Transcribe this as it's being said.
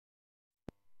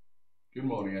Good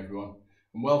morning everyone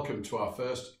and welcome to our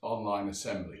first online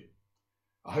assembly.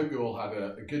 I hope you all had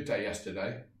a good day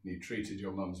yesterday and you treated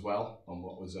your mums well on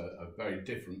what was a very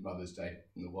different Mother's Day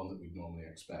than the one that we'd normally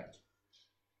expect.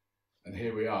 And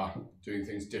here we are doing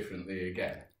things differently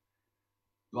again.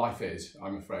 Life is,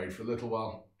 I'm afraid, for a little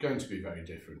while going to be very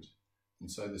different. And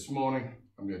so this morning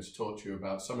I'm going to talk to you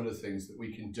about some of the things that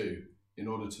we can do in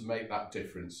order to make that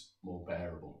difference more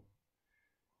bearable.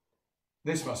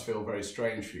 This must feel very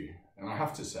strange for you, and I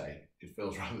have to say, it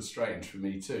feels rather strange for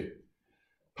me too.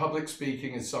 Public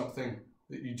speaking is something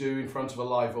that you do in front of a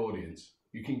live audience.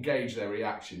 You can gauge their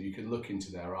reaction, you can look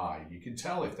into their eye, you can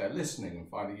tell if they're listening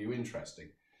and finding you interesting.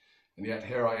 And yet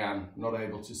here I am, not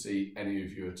able to see any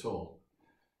of you at all.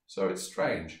 So it's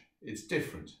strange, it's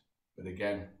different, but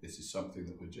again, this is something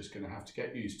that we're just going to have to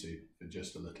get used to for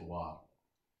just a little while.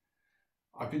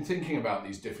 I've been thinking about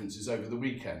these differences over the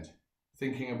weekend,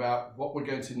 thinking about what we're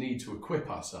going to need to equip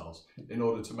ourselves in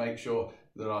order to make sure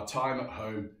that our time at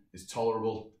home is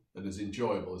tolerable and as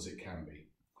enjoyable as it can be.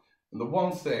 And the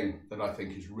one thing that I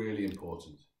think is really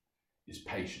important is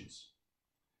patience.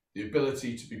 The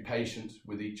ability to be patient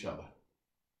with each other.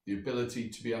 The ability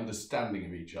to be understanding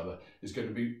of each other is going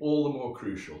to be all the more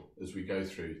crucial as we go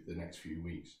through the next few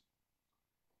weeks.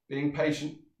 Being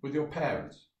patient with your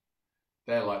parents.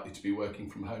 They're likely to be working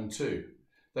from home too.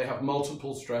 They have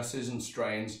multiple stresses and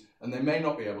strains, and they may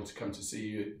not be able to come to see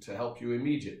you to help you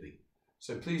immediately.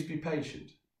 So please be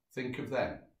patient. Think of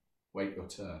them. Wait your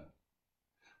turn.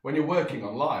 When you're working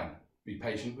online, be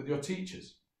patient with your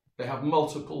teachers. They have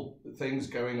multiple things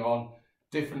going on,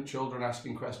 different children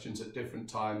asking questions at different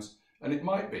times, and it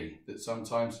might be that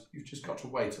sometimes you've just got to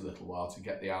wait a little while to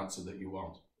get the answer that you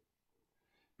want.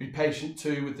 Be patient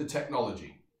too with the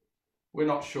technology. We're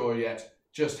not sure yet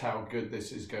just how good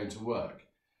this is going to work.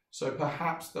 So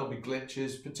perhaps there'll be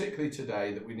glitches, particularly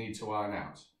today, that we need to iron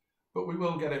out. But we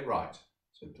will get it right.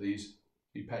 So please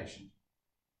be patient.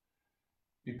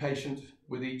 Be patient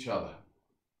with each other.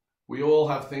 We all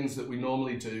have things that we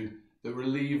normally do that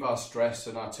relieve our stress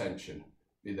and our tension.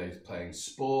 Be they playing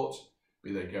sport,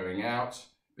 be they going out,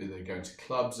 be they going to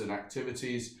clubs and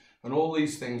activities, and all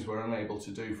these things we're unable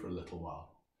to do for a little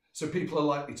while. So people are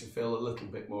likely to feel a little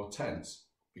bit more tense.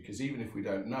 Because even if we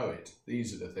don't know it,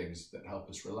 these are the things that help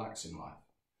us relax in life.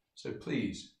 So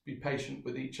please be patient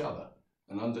with each other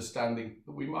and understanding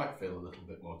that we might feel a little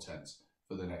bit more tense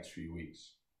for the next few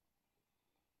weeks.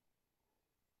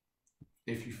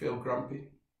 If you feel grumpy,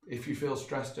 if you feel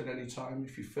stressed at any time,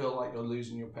 if you feel like you're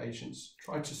losing your patience,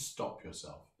 try to stop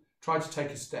yourself. Try to take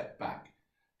a step back.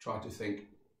 Try to think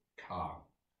calm,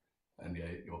 and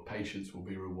your patience will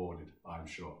be rewarded, I'm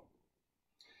sure.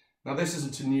 Now this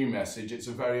isn't a new message, it's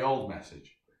a very old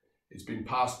message. It's been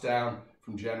passed down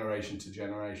from generation to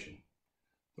generation.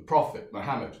 The Prophet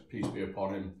Muhammad, peace be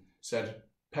upon him, said,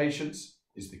 "Patience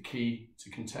is the key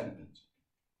to contentment."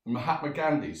 And Mahatma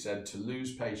Gandhi said, "To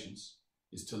lose patience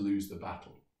is to lose the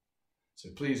battle."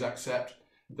 So please accept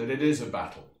that it is a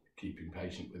battle, keeping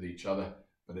patient with each other,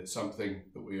 but it's something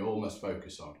that we all must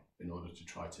focus on in order to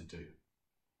try to do.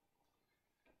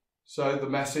 So the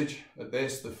message at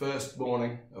the first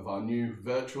morning of our new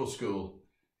virtual school,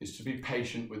 is to be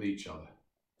patient with each other,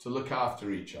 to look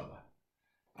after each other.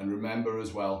 And remember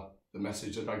as well, the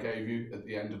message that I gave you at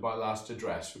the end of my last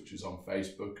address, which is on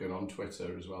Facebook and on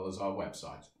Twitter, as well as our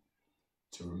website,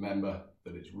 to remember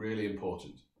that it's really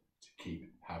important to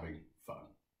keep having fun.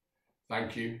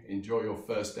 Thank you, enjoy your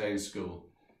first day in school,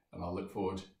 and I'll look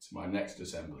forward to my next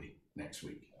assembly next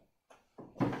week.